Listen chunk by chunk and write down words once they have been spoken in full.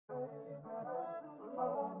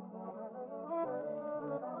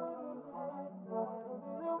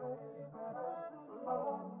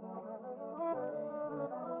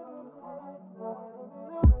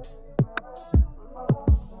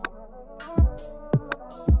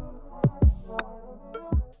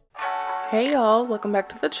Hey y'all, welcome back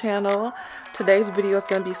to the channel. Today's video is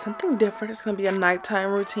going to be something different. It's going to be a nighttime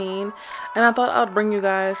routine, and I thought I'd bring you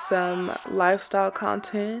guys some lifestyle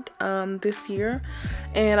content this year,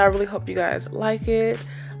 and I really hope you guys like it.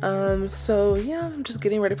 So yeah, I'm just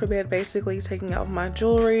getting ready for bed, basically taking off my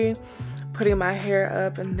jewelry, putting my hair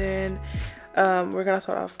up, and then we're going to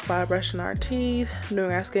start off by brushing our teeth,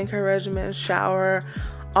 doing our skincare regimen, shower,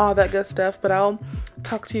 all that good stuff. But I'll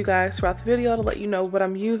talk to you guys throughout the video to let you know what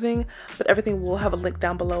I'm using, but everything will have a link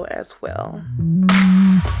down below as well.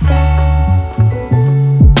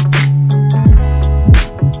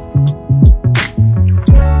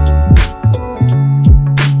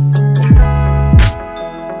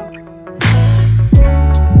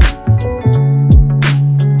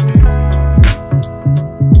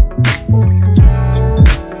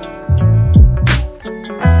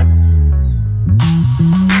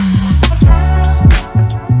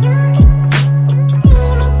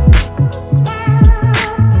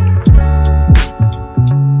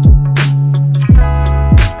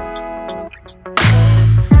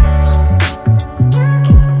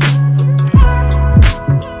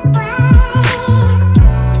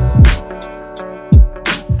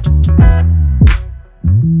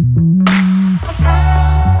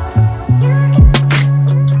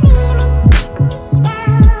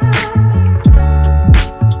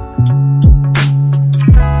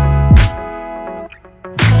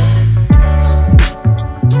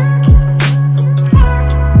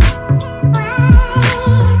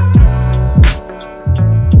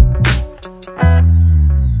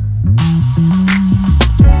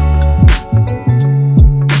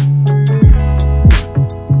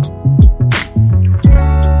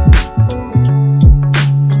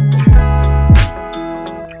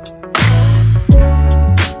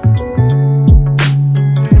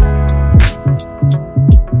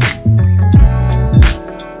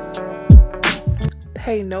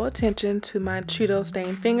 Pay no attention to my Cheeto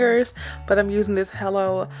stained fingers, but I'm using this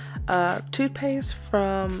Hello toothpaste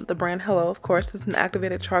from the brand Hello. Of course, it's an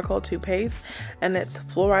activated charcoal toothpaste, and it's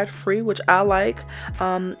fluoride free, which I like.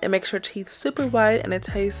 It makes your teeth super white, and it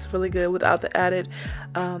tastes really good without the added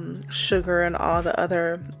sugar and all the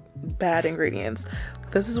other bad ingredients.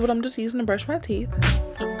 This is what I'm just using to brush my teeth.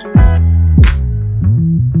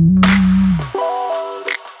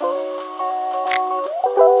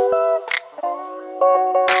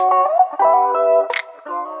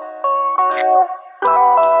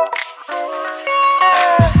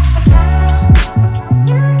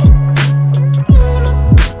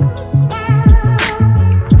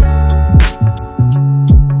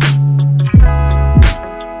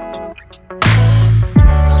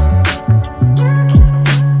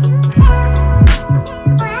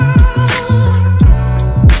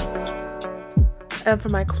 And for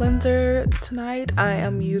my cleanser tonight, I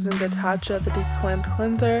am using the Tatcha the Deep Cleanse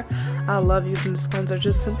Cleanser. I love using this cleanser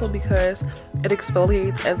just simply because it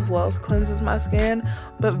exfoliates as well as cleanses my skin,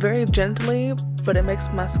 but very gently, but it makes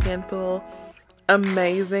my skin feel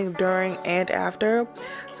amazing during and after.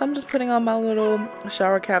 So I'm just putting on my little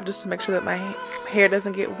shower cap just to make sure that my hair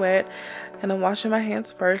doesn't get wet, and I'm washing my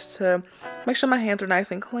hands first to make sure my hands are nice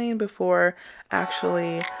and clean before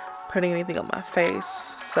actually putting anything on my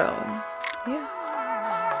face. So yeah.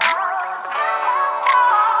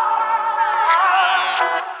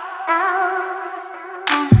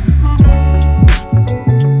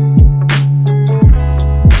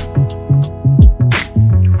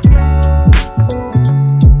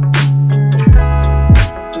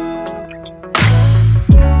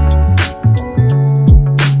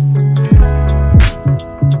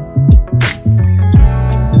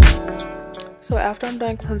 So after I'm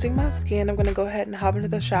done cleansing my skin, I'm going to go ahead and hop into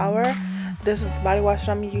the shower. This is the body wash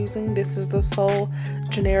that I'm using. This is the Sol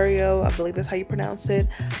Janeiro, I believe that's how you pronounce it,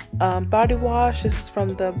 body wash. This is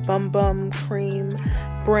from the Bum Bum Cream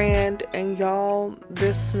brand, and y'all,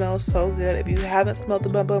 this smells so good. If you haven't smelled the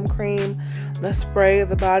Bum Bum Cream, the spray,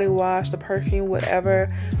 the body wash, the perfume,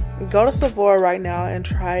 whatever, go to Sephora right now and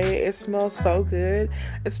try it. It smells so good.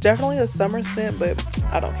 It's definitely a summer scent, but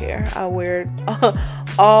I don't care. I wear it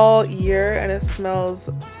all year, and it smells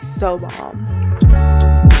so bomb.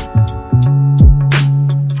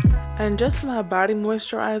 And just for my body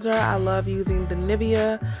moisturizer, I love using the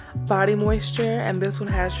Nivea body moisture, and this one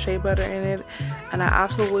has shea butter in it, and I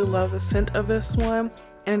absolutely love the scent of this one,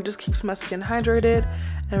 and it just keeps my skin hydrated.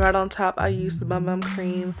 And right on top, I use the Bum Bum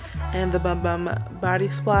Cream and the Bum Bum Body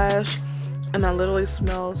Splash, and I literally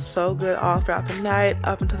smell so good all throughout the night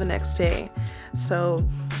up until the next day. So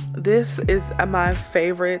this is my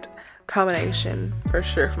favorite combination for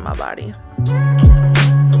sure for my body.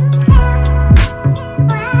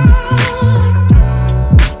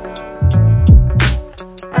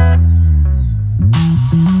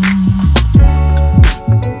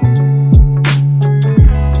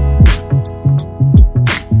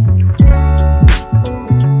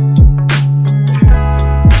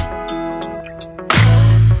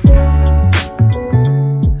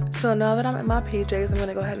 PJs, I'm going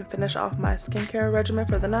to go ahead and finish off my skincare regimen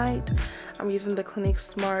for the night. I'm using the Clinique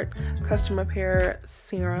Smart Custom Repair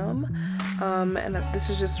Serum, and this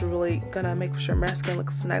is just really going to make sure my skin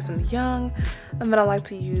looks nice and young. And then I like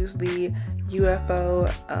to use the UFO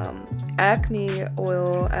Acne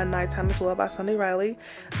Oil at nighttime as well by Sunday Riley.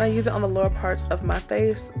 And I use it on the lower parts of my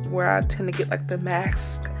face where I tend to get like the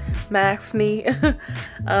acne,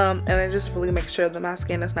 and it just really makes sure that my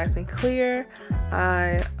skin is nice and clear.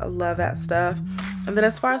 I love that stuff. And then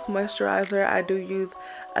as far as moisturizer, I do use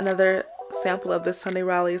another sample of this Sunday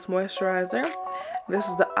Riley's moisturizer. This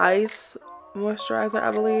is the Ice moisturizer,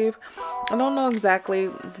 I believe. I don't know exactly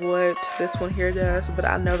what this one here does, but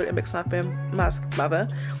I know that it makes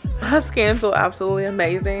my skin feel absolutely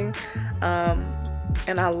amazing,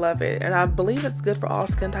 and I love it, and I believe it's good for all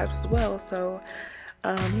skin types as well. So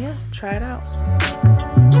yeah, try it out.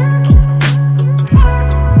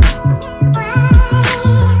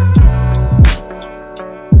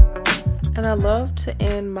 And I love to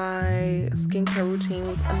end my skincare routine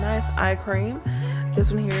with a nice eye cream.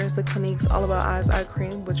 This one here is the Clinique's All About Eyes eye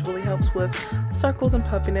cream, which really helps with circles and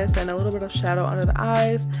puffiness and a little bit of shadow under the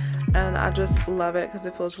eyes. And I just love it because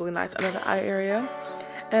it feels really nice under the eye area.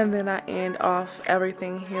 And then I end off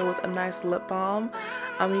everything here with a nice lip balm.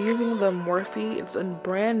 I'm using the Morphe. It's a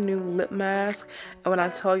brand new lip mask, and when I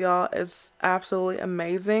tell y'all, it's absolutely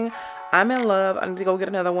amazing. I'm in love. I need to go get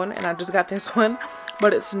another one, and I just got this one,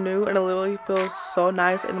 but it's new and it literally feels so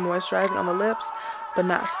nice and moisturizing on the lips, but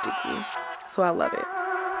not sticky. So I love it.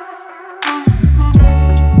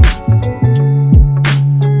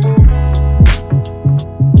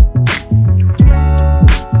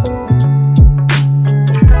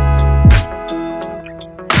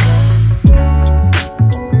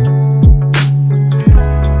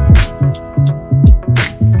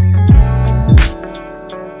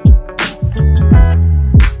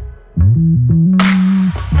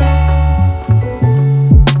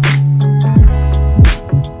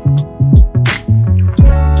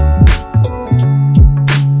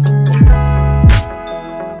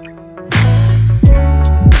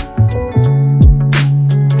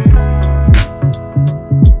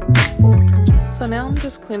 So now I'm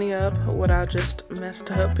just cleaning up what I just messed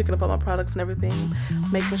up, picking up all my products and everything,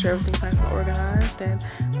 making sure everything's nice and organized, and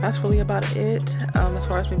that's really about it. As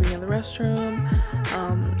far as me being in the restroom,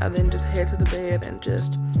 I then just head to the bed and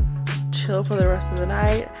just chill for the rest of the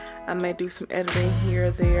night. I may do some editing here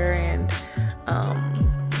or there, and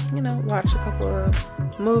you know, watch a couple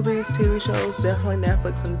of movies, TV shows, definitely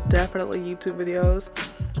Netflix and definitely YouTube videos.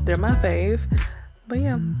 They're my fave. But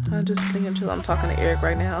yeah, I'm just sitting and chill. I'm talking to Eric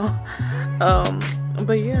right now.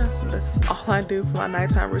 But yeah, that's all I do for my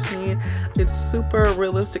nighttime routine. It's super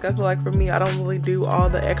realistic. I feel like for me, I don't really do all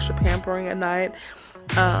the extra pampering at night.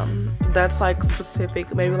 That's like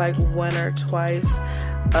specific, maybe like once or twice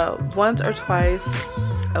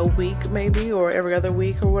a week maybe, or every other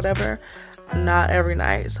week or whatever, not every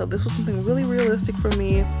night. So this was something really realistic for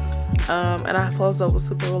me, and I feel as though it was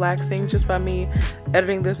super relaxing just by me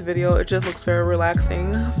editing this video. It just looks very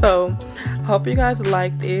relaxing. So I hope you guys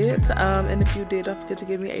liked it, and if you did, don't forget to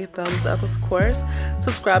give me a thumbs up, of course.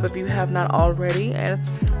 Subscribe if you have not already, and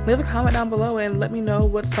leave a comment down below and let me know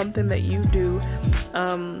what's something that you do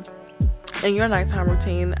in your nighttime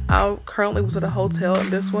routine. I currently was at a hotel in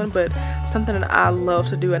this one, but something that I love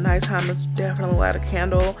to do at nighttime is definitely light a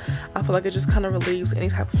candle. I feel like it just kind of relieves any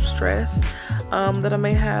type of stress that I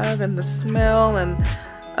may have, and the smell, and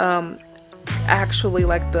actually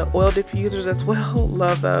like the oil diffusers as well.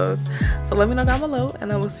 Love those. So let me know down below,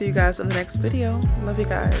 and I will see you guys in the next video. Love you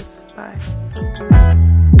guys. Bye.